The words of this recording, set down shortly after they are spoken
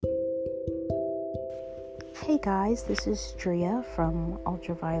Hey guys, this is Drea from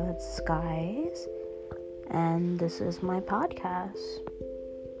Ultraviolet Skies, and this is my podcast.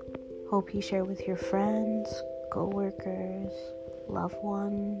 Hope you share with your friends, co-workers, loved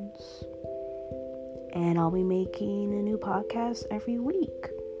ones, and I'll be making a new podcast every week,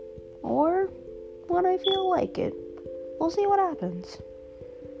 or when I feel like it. We'll see what happens.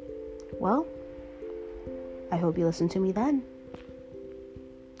 Well, I hope you listen to me then.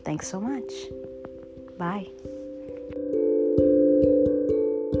 Thanks so much. Bye.